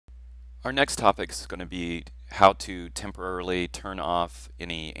Our next topic is going to be how to temporarily turn off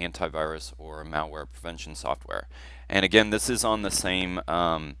any antivirus or malware prevention software. And again, this is on the same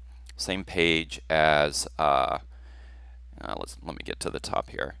page as let me get to the top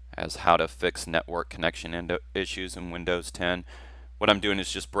here, as how to fix network connection issues in Windows 10. What I'm doing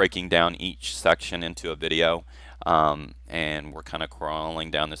is just breaking down each section into a video, and we're kind of crawling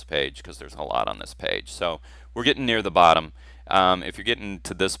down this page because there's a lot on this page. So we're getting near the bottom. If you're getting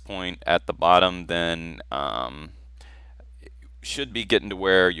to this point at the bottom, then should be getting to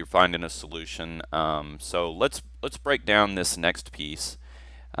where you're finding a solution. So let's break down this next piece.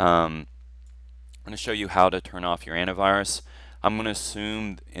 I'm going to show you how to turn off your antivirus. I'm going to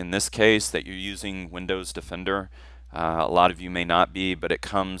assume in this case that you're using Windows Defender. A lot of you may not be, but it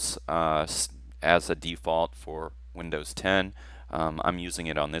comes as a default for Windows 10. I'm using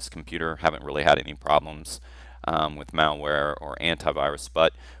it on this computer. Haven't really had any problems with malware or antivirus,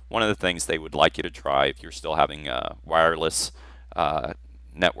 but one of the things they would like you to try if you're still having wireless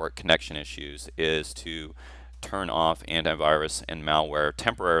network connection issues is to turn off antivirus and malware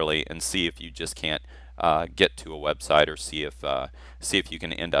temporarily and see if you just can't get to a website, or see if you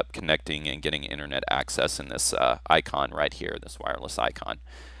can end up connecting and getting internet access in this icon right here, this wireless icon.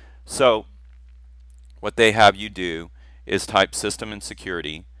 So what they have you do is type system and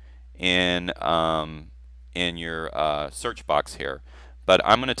security in your search box here. But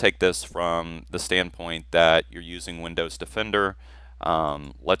I'm going to take this from the standpoint that you're using Windows Defender.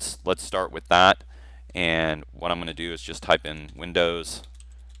 Let's start with that. And what I'm going to do is just type in Windows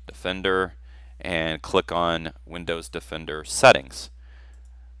Defender and click on Windows Defender Settings.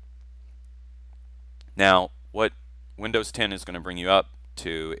 Now, what Windows 10 is going to bring you up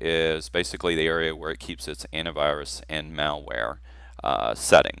to is basically the area where it keeps its antivirus and malware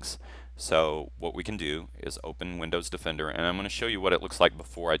settings. So what we can do is open Windows Defender, and I'm going to show you what it looks like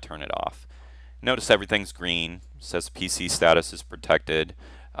before I turn it off. Notice everything's green. It says PC status is protected.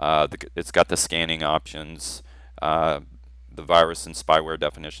 It's got the scanning options. The virus and spyware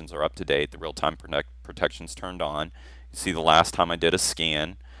definitions are up to date. The real-time protection's turned on. You see the last time I did a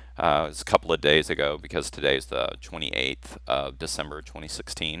scan was a couple of days ago, because today is the 28th of December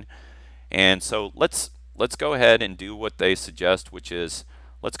 2016. And so let's go ahead and do what they suggest, which is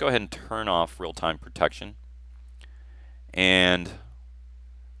let's go ahead and turn off real-time protection. And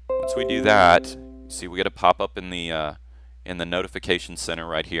once we do that, see we get a pop-up in the notification center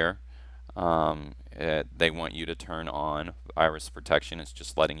right here. They want you to turn on virus protection. It's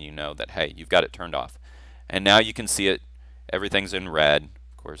just letting you know that, hey, you've got it turned off. And now you can see it, everything's in red.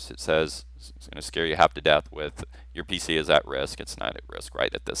 Of course, it says it's going to scare you half to death with your PC is at risk. It's not at risk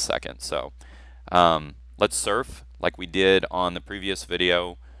right at this second. So let's surf like we did on the previous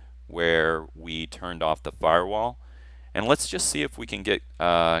video where we turned off the firewall. And let's just see if we can get to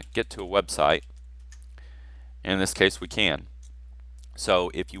a website. In this case, we can.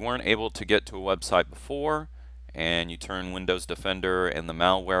 So if you weren't able to get to a website before, and you turn Windows Defender and the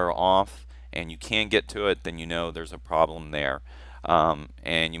malware off, and you can get to it, then you know there's a problem there.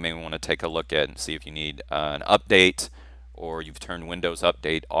 And you may want to take a look at and see if you need an update, or you've turned Windows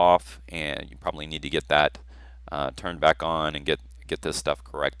Update off, and you probably need to get that turned back on and get this stuff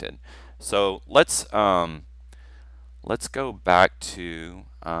corrected. So let's go back to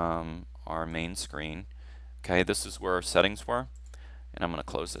our main screen. Okay, this is where our settings were, and I'm going to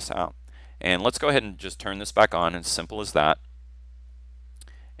close this out. And let's go ahead and just turn this back on, as simple as that.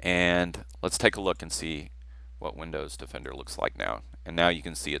 And let's take a look and see what Windows Defender looks like now. And now you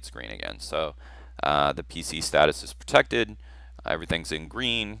can see it's green again. So the PC status is protected, everything's in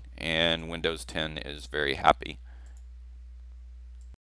green, and Windows 10 is very happy.